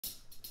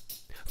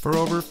For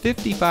over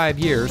 55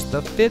 years, the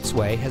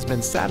Fitzway has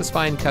been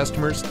satisfying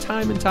customers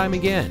time and time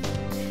again.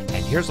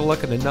 And here's a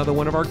look at another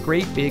one of our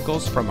great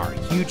vehicles from our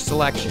huge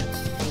selection.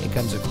 It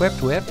comes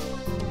equipped with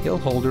hill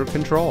holder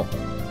control,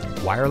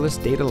 wireless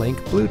data link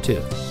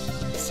Bluetooth,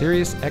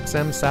 Sirius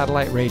XM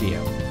satellite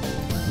radio,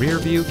 rear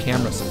view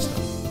camera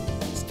system,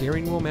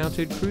 steering wheel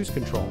mounted cruise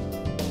control,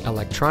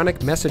 electronic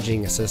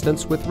messaging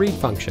assistance with read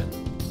function,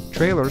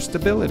 trailer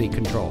stability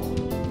control,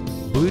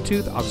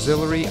 Bluetooth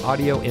auxiliary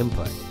audio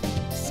input,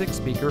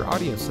 6-speaker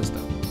audio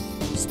system,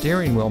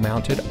 steering wheel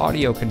mounted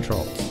audio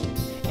controls,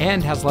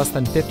 and has less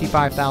than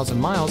 55,000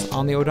 miles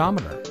on the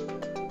odometer.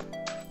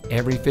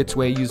 Every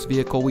Fitzway used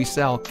vehicle we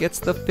sell gets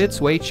the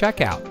Fitzway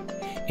checkout.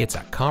 It's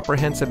a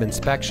comprehensive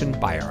inspection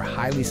by our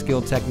highly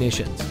skilled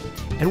technicians,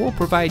 and we'll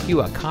provide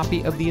you a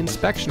copy of the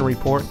inspection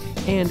report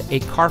and a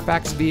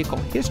Carfax vehicle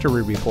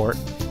history report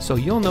so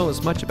you'll know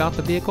as much about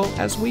the vehicle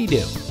as we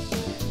do.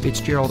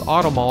 Fitzgerald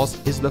Auto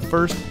Malls is the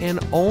first and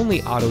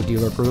only auto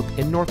dealer group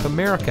in North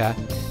America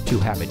to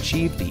have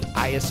achieved the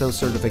ISO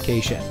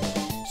certification,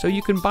 so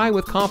you can buy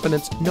with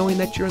confidence knowing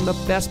that you're in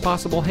the best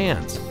possible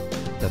hands.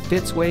 The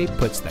Fitzway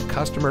puts the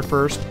customer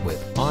first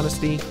with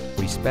honesty,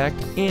 respect,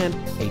 and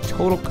a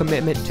total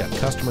commitment to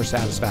customer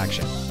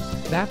satisfaction.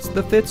 That's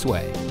the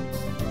Fitzway.